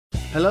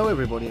Hello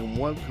everybody and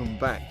welcome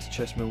back to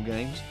Chess Mill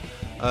Games.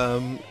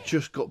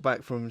 Just got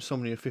back from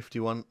Insomnia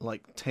 51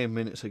 like 10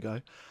 minutes ago.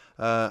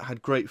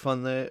 Had great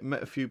fun there,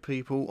 met a few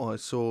people. I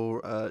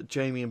saw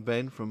Jamie and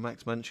Ben from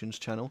Max Mansion's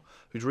channel,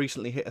 who's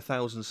recently hit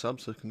 1,000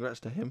 subs, so congrats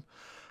to him.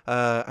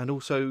 And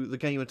also the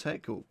Gamer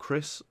Tech, or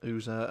Chris,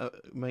 who's a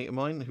mate of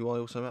mine, who I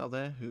also met out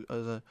there, who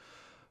has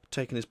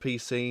taken his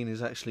PC and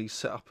is actually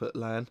set up at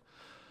LAN.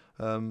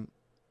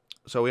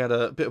 So we had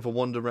a bit of a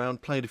wander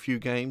around, played a few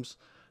games.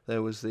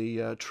 There was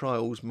the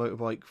Trials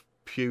Motorbike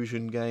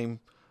Fusion game.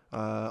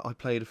 I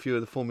played a few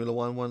of the Formula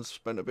 1 ones,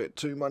 spent a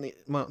bit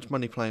much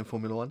money playing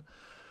Formula 1.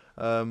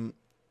 And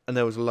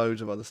there was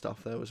loads of other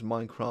stuff. There was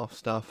Minecraft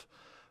stuff,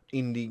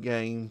 indie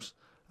games,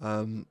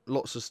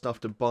 lots of stuff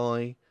to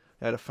buy.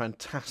 They had a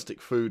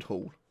fantastic food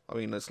hall. I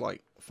mean, it's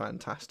like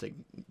fantastic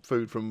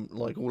food from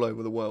like all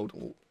over the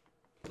world,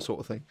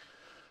 sort of thing.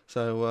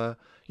 So,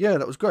 yeah,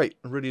 that was great.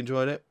 I really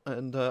enjoyed it,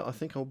 and I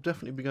think I'll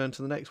definitely be going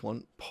to the next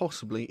one,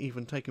 possibly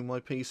even taking my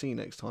PC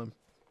next time.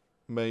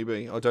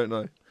 Maybe, I don't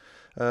know.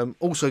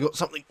 Also got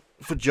something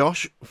for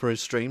Josh for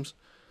his streams.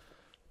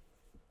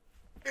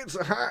 It's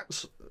a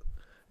hat.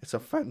 It's a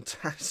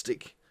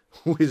fantastic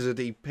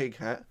wizardy pig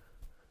hat,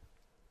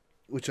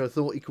 which I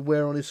thought he could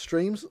wear on his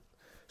streams,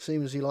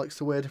 seeing as he likes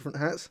to wear different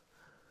hats.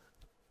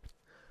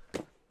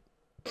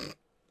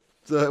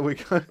 There we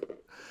go.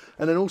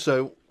 And then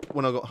also,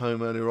 when I got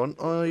home earlier on,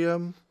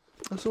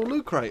 I saw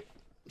Loot Crate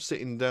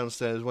sitting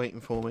downstairs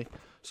waiting for me.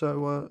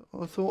 So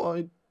I thought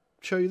I'd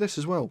show you this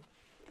as well.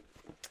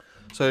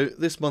 So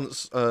this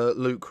month's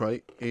Loot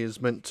Crate is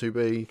meant to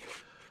be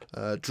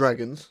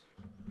Dragons,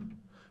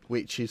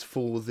 which is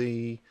for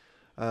the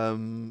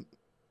TV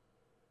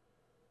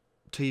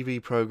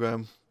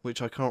programme,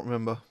 which I can't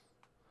remember,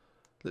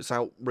 that's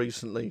out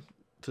recently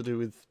to do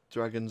with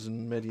dragons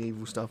and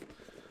medieval stuff.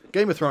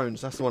 Game of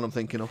Thrones, that's the one I'm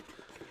thinking of.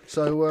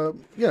 So,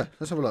 yeah,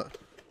 let's have a look.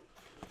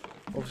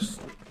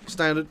 Obviously,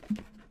 standard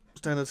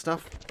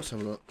stuff. Let's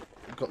have a look.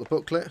 Got the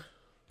booklet.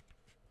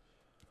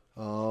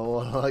 Oh,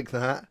 I like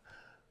that.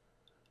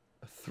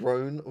 A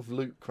throne of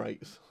loot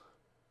crates.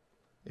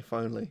 If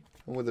only.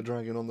 And with a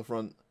dragon on the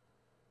front.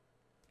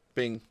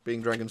 Being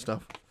dragon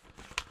stuff.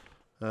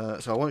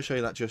 So I won't show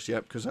you that just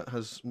yet, because that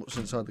has what's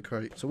inside the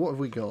crate. So what have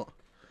we got?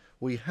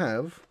 We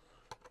have...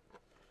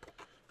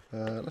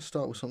 let's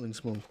start with something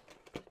small.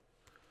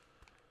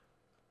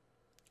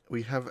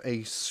 We have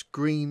a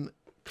screen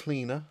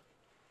cleaner.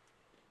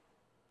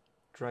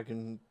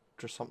 Dragon,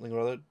 just something or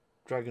other.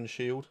 Dragon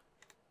shield.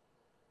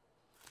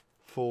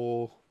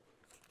 For...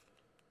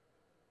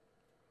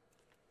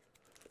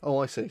 Oh,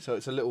 I see. So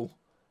it's a little...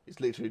 It's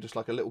literally just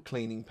like a little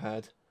cleaning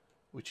pad,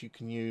 which you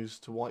can use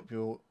to wipe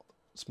your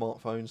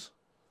smartphones.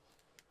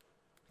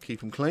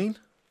 Keep them clean.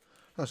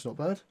 That's not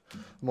bad. I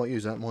might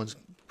use that. Mine's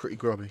pretty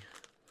grubby.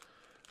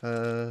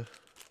 Oh...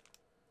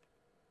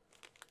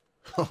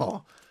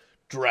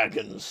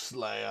 Dragon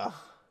Slayer.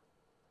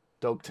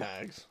 Dog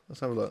tags.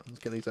 Let's have a look. Let's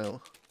get these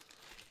out.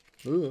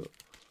 Ugh.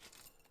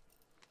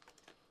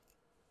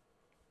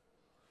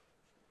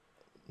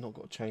 Not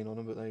got a chain on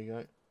them, but there you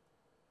go.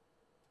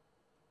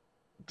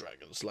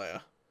 Dragon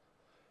Slayer.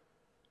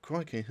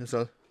 Crikey, there's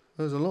a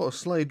lot of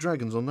slayed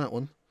dragons on that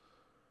one.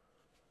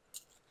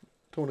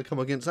 Don't want to come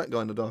against that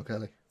guy in the dark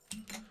alley.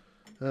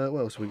 What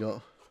else have we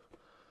got?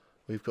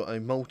 We've got a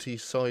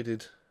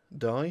multi-sided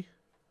die.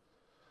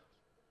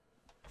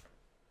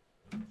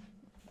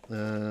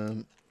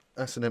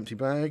 That's an empty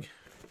bag.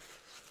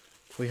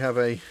 We have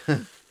a...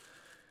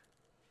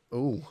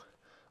 oh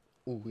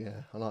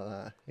yeah, I like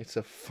that. It's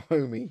a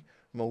foamy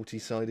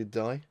multi-sided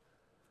die.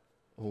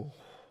 Oh,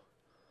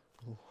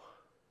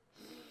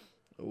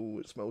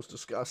 it smells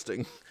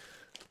disgusting.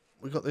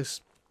 We got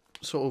this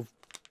sort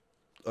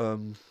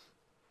of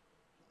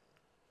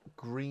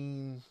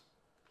green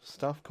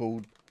stuff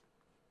called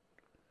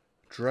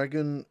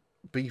dragon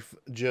beef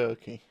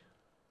jerky.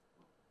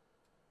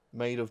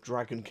 Made of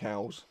dragon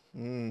cows.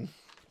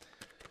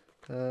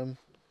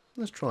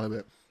 Let's try a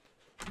bit.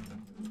 I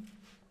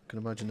can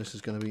imagine this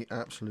is going to be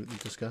absolutely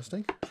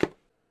disgusting.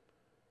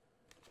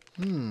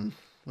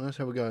 Let's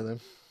have a go then.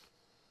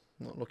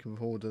 Not looking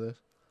forward to this.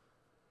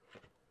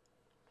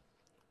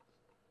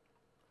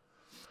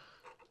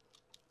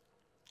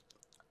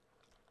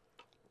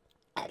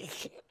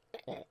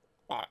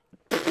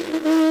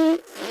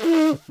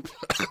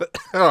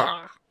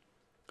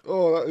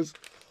 Oh, that is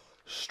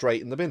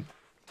straight in the bin.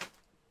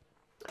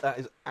 That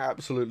is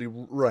absolutely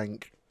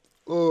rank.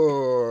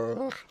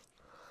 Oh.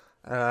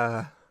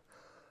 Hold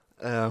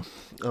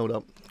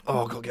up.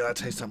 Oh, I've got to get that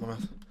taste out of my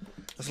mouth.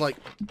 It's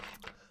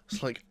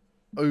like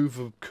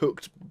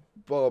overcooked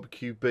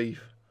barbecue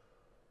beef.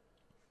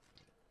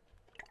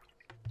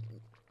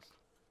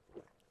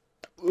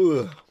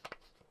 Ugh.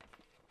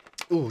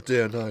 Oh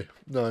dear, no.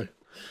 I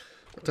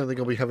don't think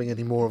I'll be having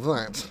any more of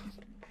that.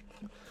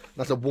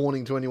 That's a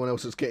warning to anyone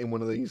else that's getting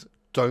one of these.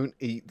 Don't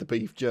eat the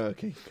beef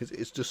jerky, because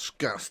it's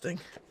disgusting.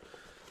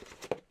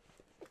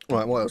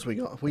 Right, what else we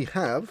got? We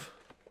have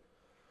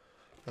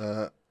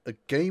a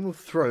Game of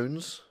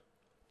Thrones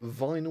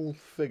vinyl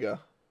figure.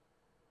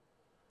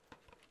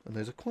 And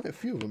there's quite a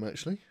few of them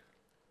actually.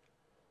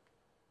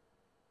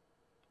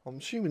 I'm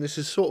assuming this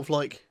is sort of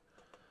like,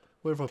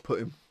 where have I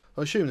put him?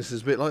 I assume this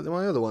is a bit like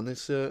my other one,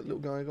 this little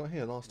guy I got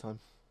here last time.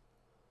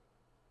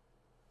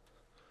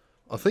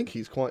 I think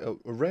he's quite a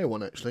rare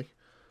one actually.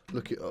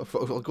 Look,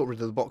 I got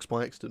rid of the box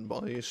by accident,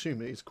 but I assume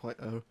he's quite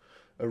a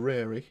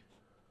rarey.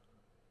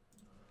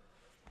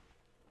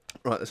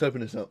 Right, let's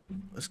open this up.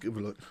 Let's give a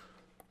look.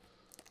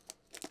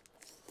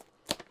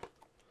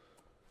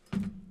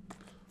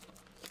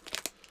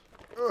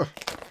 Ugh.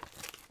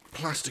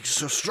 Plastic's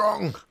so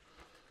strong.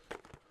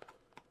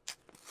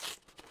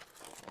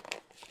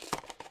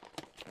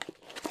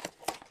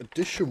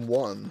 Edition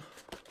 1.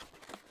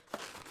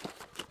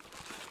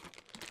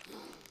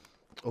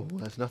 Oh,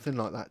 there's nothing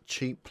like that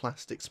cheap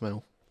plastic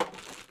smell. Right,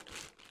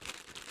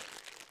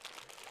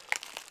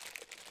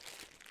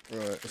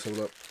 let's have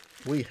a look.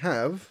 We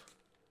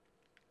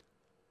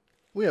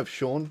have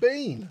Sean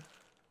Bean.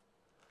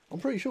 I'm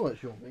pretty sure that's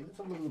Sean Bean. Let's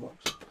have a look at the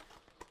box.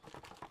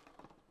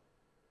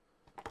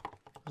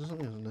 Is there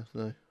something else in there?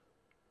 No.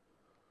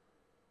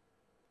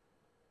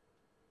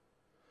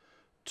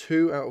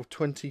 2 out of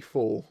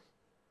 24.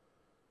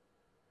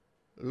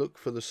 Look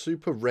for the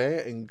super rare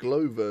and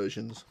glow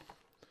versions.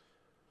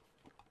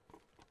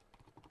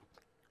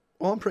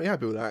 Well, I'm pretty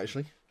happy with that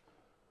actually.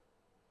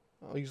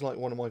 He's like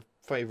one of my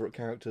favourite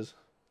characters.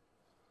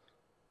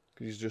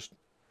 Because he's just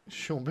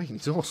Sean Bean.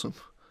 He's awesome.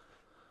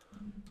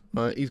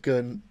 Right, he's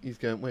going.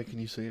 Where can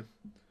you see him?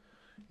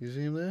 You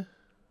see him there?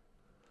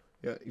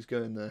 Yeah, he's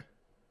going there.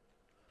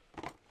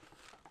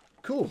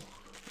 Cool.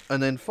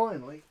 And then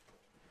finally,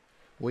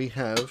 we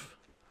have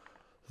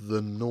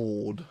the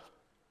Nord.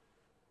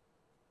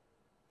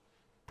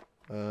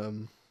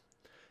 The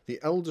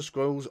Elder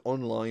Scrolls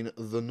Online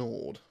The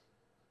Nord.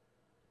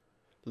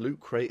 Loot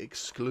Crate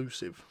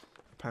exclusive,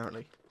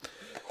 apparently.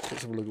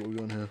 Let's have a look at what we've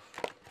got here.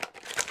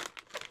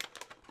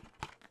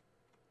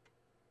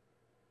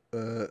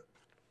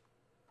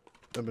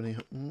 Ebony.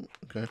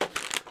 Okay.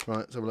 Right,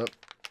 let's have a look.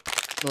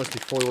 Nicely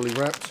foily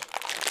wrapped.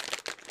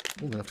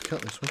 I'm going to have to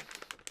cut this one.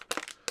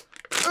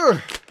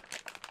 Ugh!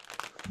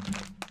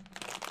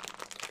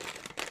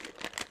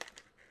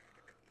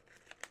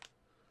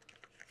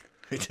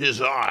 It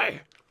is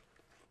I,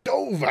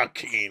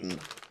 Dovahkiin,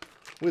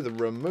 with a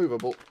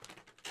removable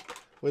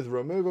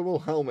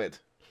helmet.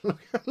 Look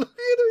at how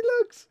he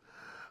looks.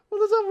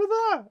 What is up with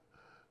that?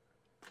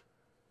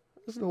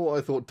 That's not what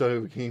I thought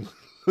Dovahkiin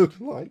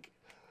looked like.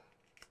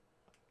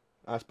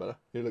 That's better.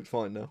 He looks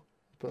fine now.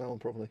 Put that on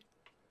properly.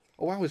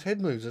 Oh wow, his head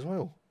moves as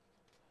well.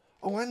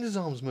 Oh, and his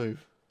arms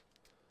move.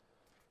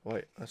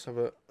 Wait, let's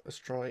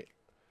try.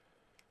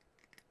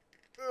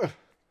 Ugh.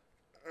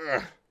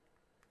 Ugh.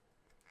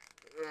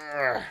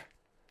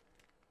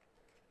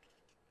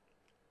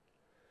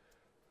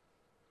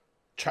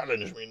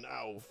 Challenge me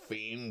now,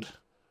 fiend.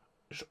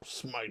 I shall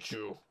smite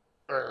you.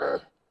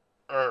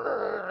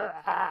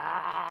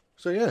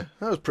 So yeah,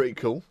 that was pretty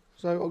cool.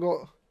 So I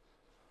got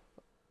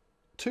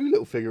 2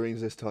 little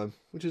figurines this time,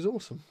 which is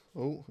awesome.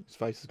 Oh, his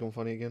face has gone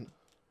funny again.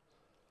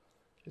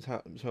 His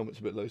helmet's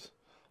a bit loose.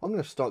 I'm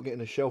going to start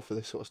getting a shelf for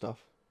this sort of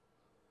stuff.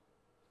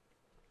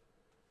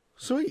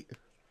 Sweet.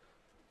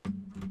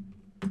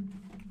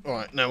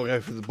 Alright, now we'll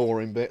go for the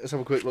boring bit. Let's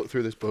have a quick look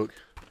through this book.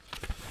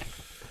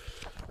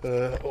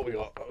 What we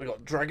got? We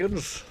got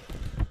dragons.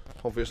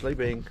 Obviously,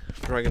 being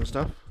dragon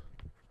stuff.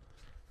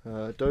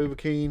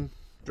 Dovahkiin,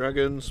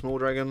 dragons, small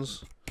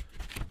dragons.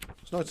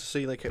 It's nice to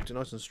see they kept it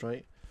nice and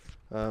straight.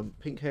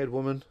 Pink-haired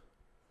woman.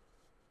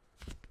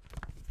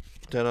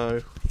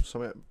 Dunno,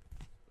 something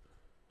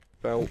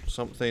about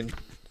something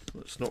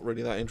that's not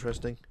really that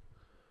interesting.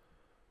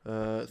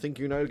 Think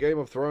you know Game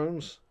of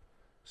Thrones?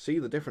 See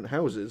the different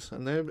houses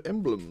and their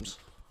emblems.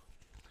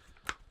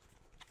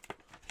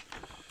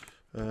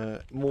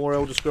 More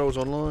Elder Scrolls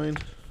Online.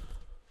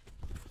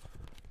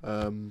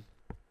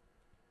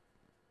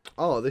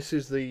 Oh, this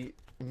is the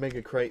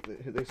Mega Crate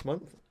that hit this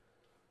month.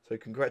 So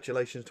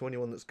congratulations to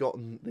anyone that's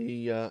gotten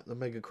the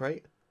Mega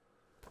Crate.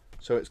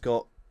 So it's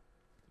got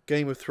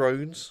Game of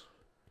Thrones,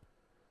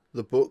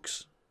 the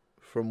books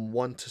from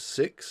 1 to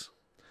 6.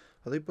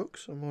 Are they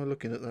books? Or am I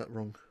looking at that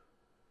wrong?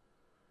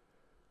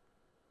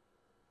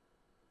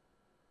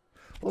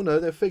 Oh no,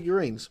 they're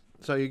figurines.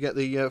 So you get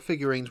the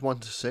figurines 1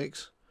 to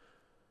 6.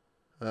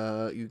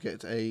 You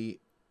get an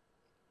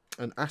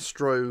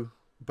Astro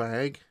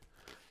bag.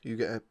 You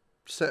get a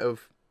set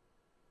of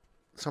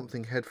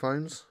something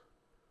headphones.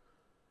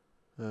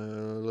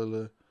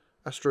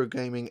 Astro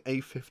Gaming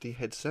A50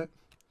 headset.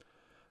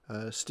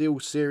 Steel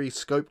Series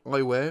Scope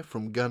eyewear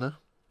from Gunner.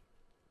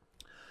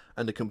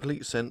 And a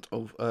complete set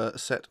of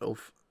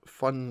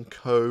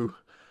Funko.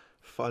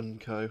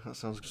 That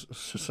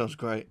sounds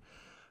great.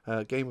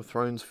 Game of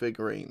Thrones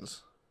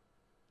figurines.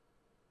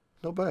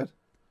 Not bad.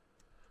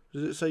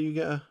 Does it say you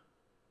get a...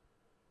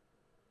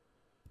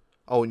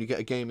 Oh, and you get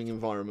a gaming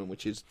environment,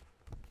 which is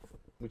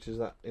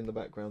that in the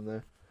background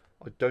there.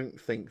 I don't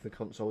think the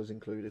console is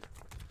included.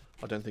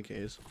 I don't think it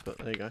is, but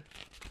there you go.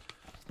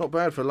 Not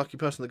bad for a lucky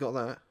person that got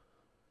that.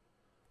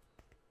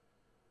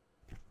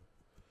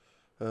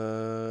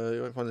 You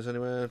won't find this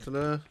anywhere.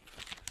 Ta-da.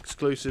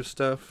 Exclusive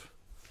stuff.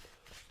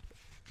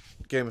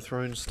 Game of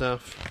Thrones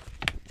stuff.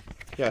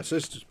 Yeah, so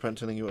this is just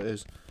telling you what it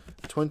is.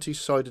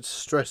 20-sided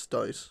stress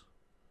dice.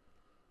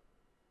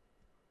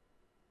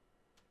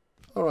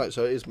 Alright,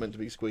 so it is meant to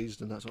be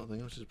squeezed and that sort of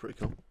thing, which is pretty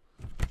cool.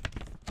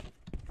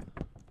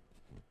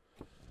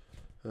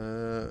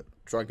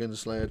 Dragon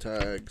Slayer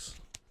tags.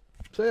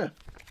 So yeah,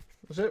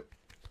 that's it.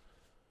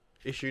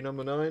 Issue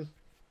number 9.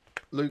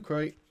 Loot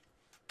Crate.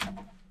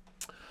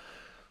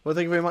 Well,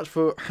 thank you very much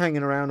for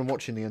hanging around and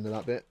watching the end of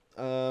that bit.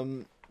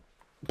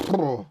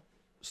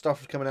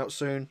 Stuff is coming out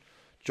soon.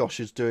 Josh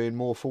is doing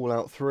more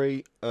Fallout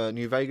 3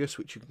 New Vegas,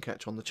 which you can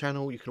catch on the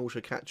channel. You can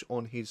also catch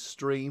on his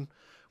stream,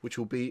 which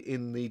will be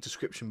in the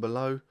description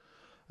below.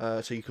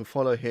 So you can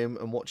follow him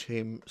and watch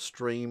him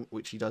stream,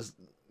 which he does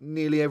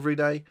nearly every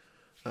day.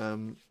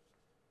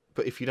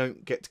 But if you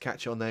don't get to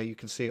catch it on there, you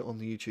can see it on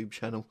the YouTube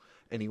channel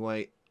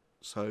anyway.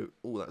 So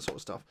all that sort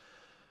of stuff.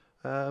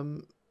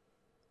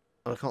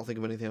 I can't think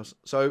of anything else.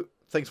 So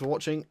thanks for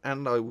watching,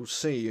 and I will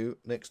see you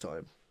next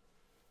time.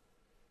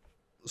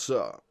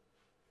 So.